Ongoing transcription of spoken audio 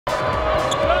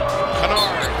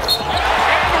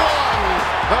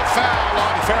The foul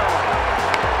on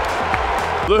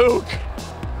Fairway. Luke,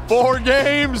 4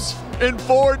 games in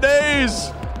 4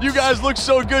 days. You guys look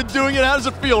so good doing it. How does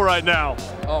it feel right now?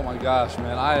 Oh my gosh,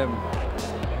 man,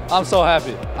 I'm so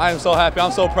happy. I am so happy.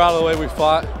 I'm so proud of the way we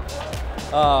fought.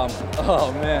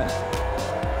 Oh man,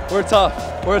 we're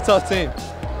tough. We're a tough team,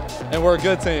 and we're a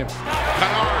good team.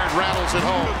 Kennard rattles it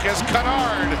home as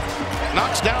Kennard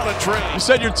knocks down a tree. You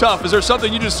said you're tough. Is there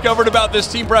something you discovered about this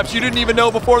team perhaps you didn't even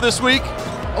know before this week?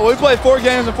 Well, we played 4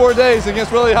 games in 4 days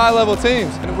against really high-level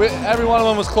teams, and every one of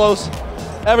them was close.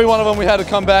 Every one of them we had to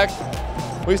come back.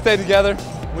 We stayed together.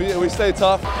 We stayed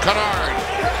tough. Kennard,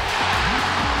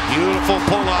 beautiful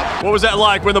pull-up. What was that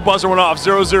like when the buzzer went off,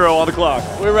 0-0 on the clock?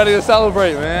 We're ready to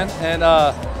celebrate, man, and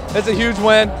it's a huge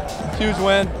win, huge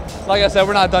win. Like I said,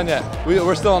 we're not done yet.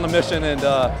 We're still on the mission, and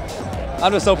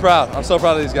I'm just so proud. I'm so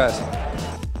proud of these guys.